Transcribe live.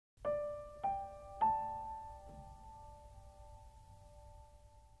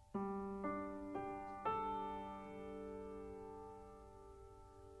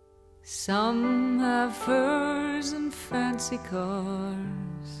Some have furs and fancy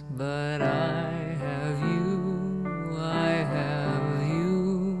cars, but I have you, I have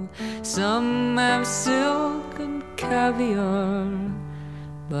you. Some have silk and caviar,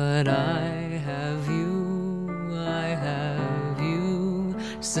 but I have you, I have you.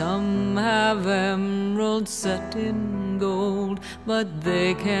 Some have emeralds set in gold, but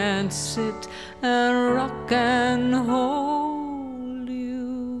they can't sit and rock and hold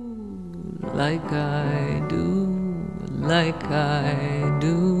you like I do, like I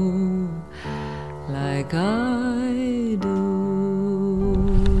do, like I do.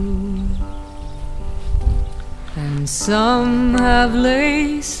 And some have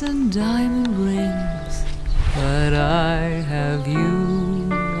lace and diamond rings, but I have you,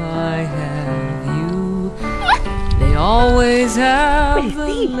 I have you. They always have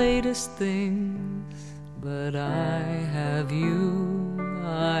the latest things, but I have you,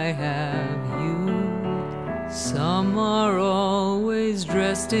 I have you. Some are always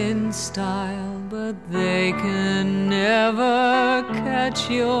dressed in style, but they can never catch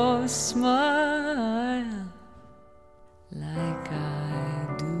your smile like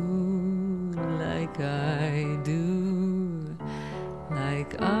I do, like I do,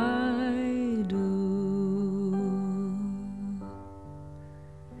 like I do.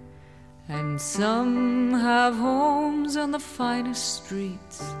 And some have homes on the finest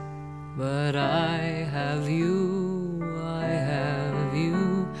streets, but I have you, I have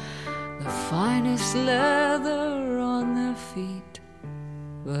you. The finest leather on their feet,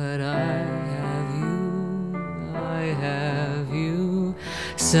 but I have you, I have you.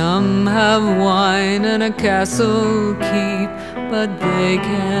 Some have wine and a castle keep, but they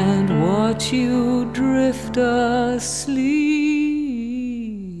can't watch you drift asleep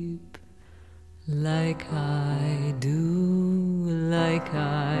like I do, like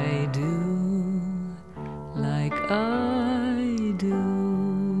I do, like I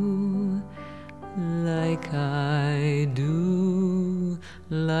do, like I do,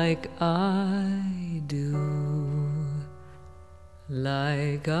 like I do,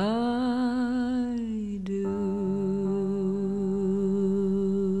 like I do.